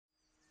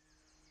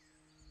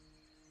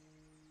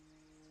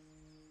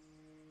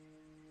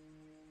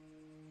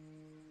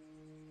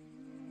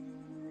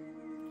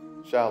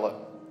Charlotte,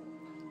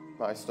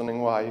 my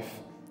stunning wife,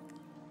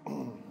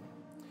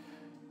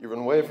 your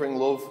unwavering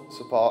love,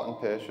 support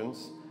and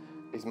patience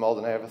is more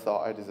than I ever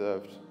thought I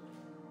deserved.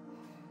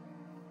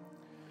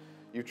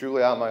 You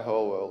truly are my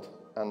whole world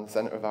and the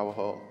centre of our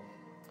home.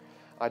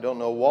 I don't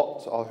know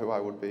what or who I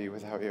would be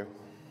without you.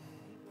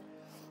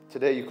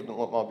 Today you couldn't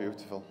look more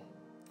beautiful.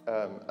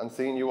 And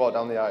seeing you walk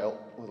down the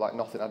aisle was like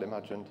nothing I'd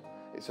imagined.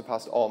 It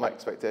surpassed all my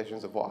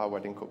expectations of what our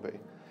wedding could be.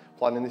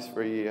 Planning this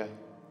for a year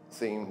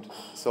seemed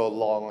so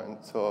long and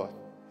so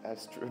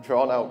a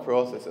drawn-out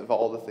process of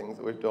all the things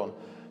that we've done,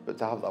 but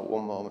to have that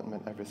one moment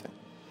meant everything.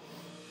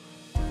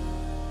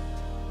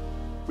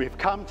 We've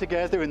come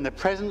together in the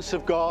presence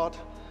of God,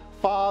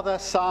 Father,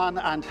 Son,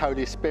 and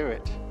Holy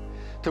Spirit,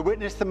 to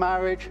witness the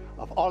marriage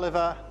of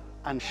Oliver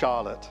and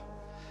Charlotte,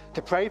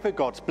 to pray for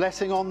God's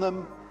blessing on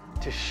them,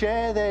 to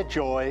share their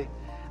joy,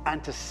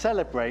 and to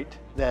celebrate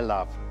their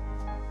love.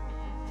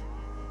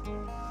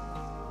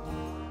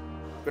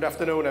 Good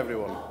afternoon,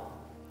 everyone.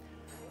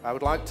 I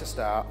would like to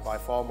start by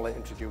formally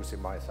introducing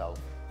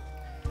myself.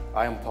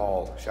 I am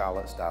Paul,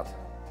 Charlotte's dad,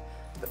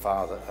 the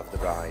father of the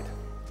bride.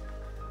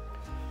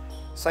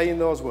 Saying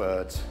those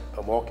words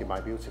and walking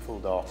my beautiful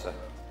daughter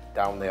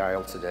down the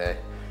aisle today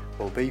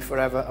will be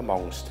forever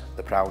amongst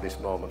the proudest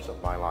moments of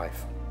my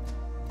life.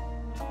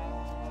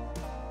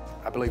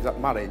 I believe that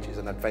marriage is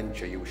an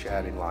adventure you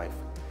share in life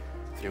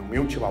through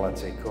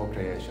mutuality,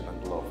 co-creation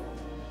and love.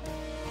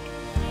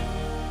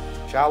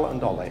 Charlotte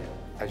and Ollie,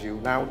 as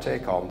you now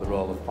take on the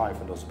role of wife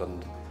and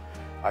husband,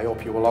 I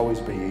hope you will always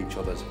be each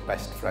other's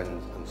best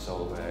friend and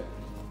soulmate,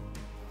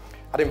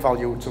 adding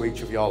value to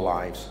each of your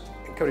lives,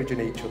 encouraging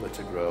each other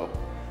to grow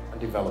and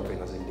developing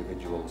as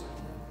individuals,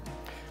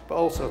 but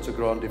also to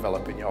grow and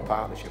develop in your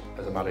partnership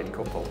as a married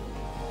couple.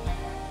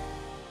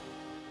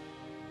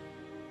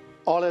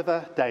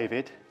 Oliver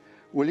David,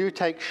 will you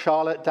take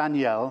Charlotte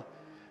Danielle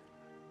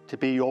to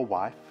be your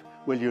wife?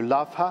 Will you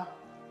love her,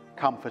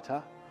 comfort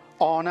her,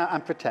 honour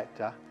and protect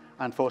her,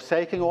 and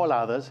forsaking all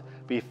others,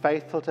 be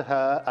faithful to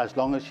her as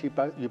long as you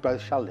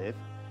both shall live?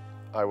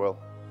 I will.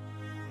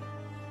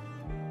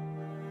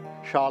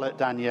 Charlotte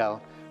Danielle,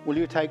 will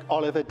you take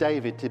Oliver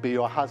David to be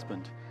your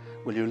husband?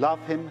 Will you love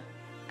him,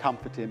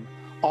 comfort him,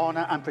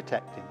 honour and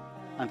protect him,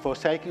 and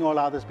forsaking all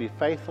others, be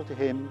faithful to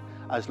him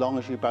as long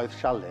as you both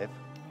shall live?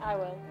 I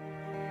will.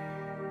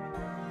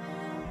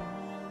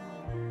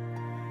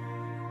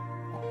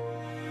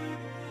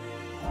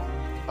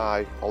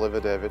 I,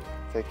 Oliver David,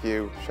 take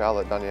you,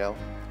 Charlotte Danielle,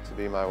 to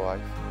be my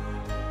wife.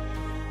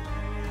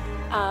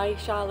 I,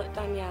 Charlotte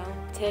Danielle,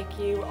 take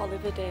you,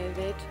 Oliver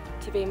David,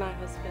 to be my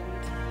husband.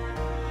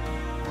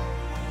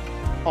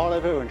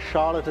 Oliver and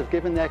Charlotte have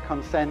given their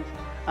consent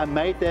and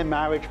made their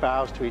marriage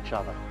vows to each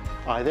other.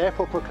 I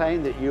therefore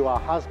proclaim that you are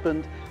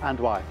husband and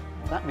wife.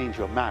 That means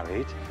you're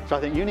married, so I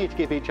think you need to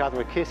give each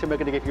other a kiss and we're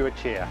going to give you a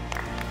cheer.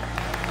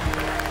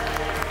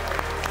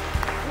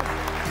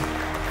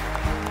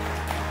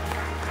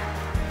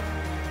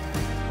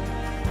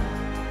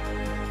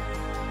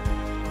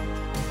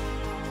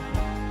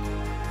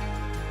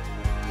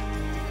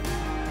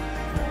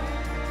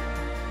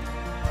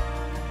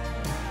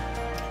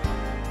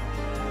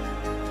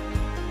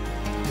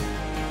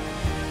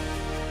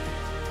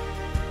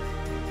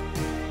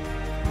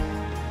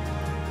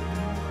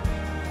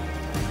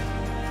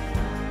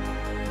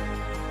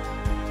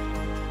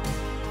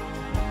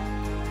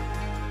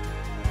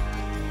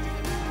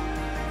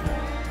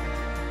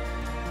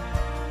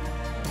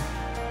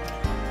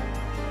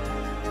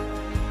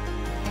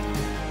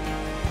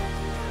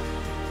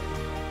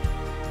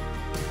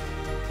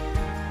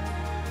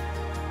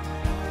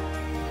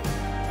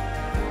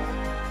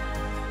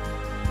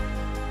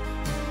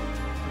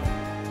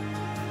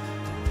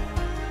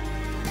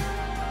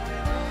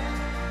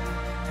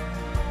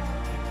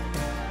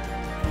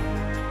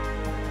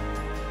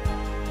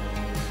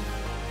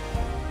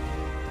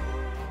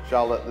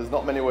 Charlotte, there's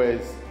not many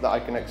ways that I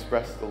can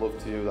express the love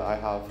to you that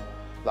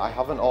I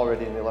haven't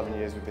already in the 11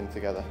 years we've been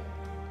together.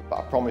 But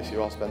I promise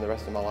you I'll spend the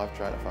rest of my life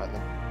trying to find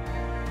them.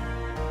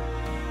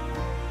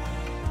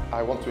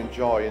 I want to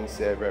enjoy and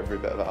savour every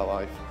bit of our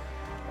life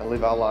and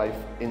live our life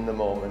in the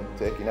moment,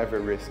 taking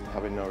every risk and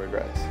having no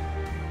regrets.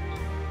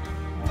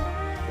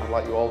 I'd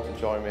like you all to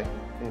join me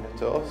in a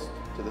toast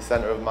to the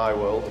centre of my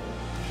world,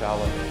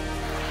 Charlotte.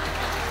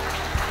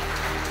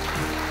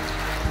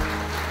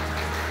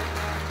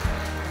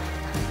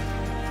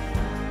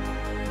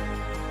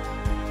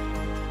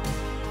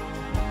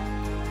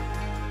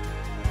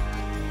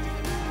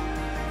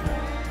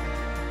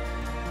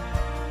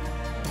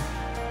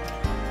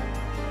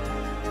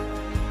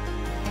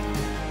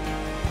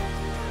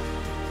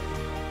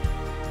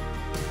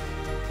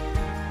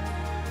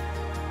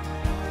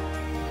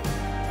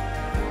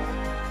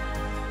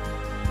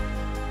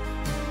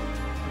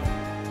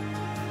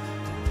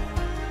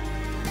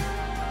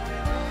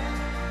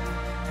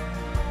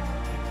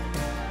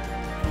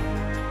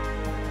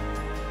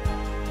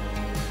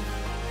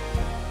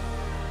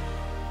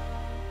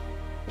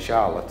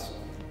 Charlotte,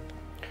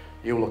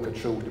 you look a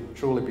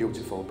truly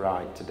beautiful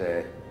bride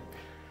today.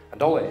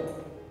 And Ollie,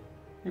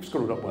 you've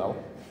screwed up well.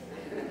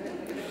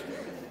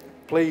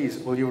 Please,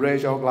 will you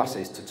raise your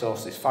glasses to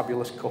toast this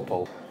fabulous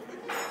couple,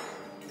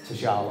 to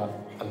Charlotte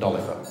and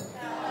Oliver.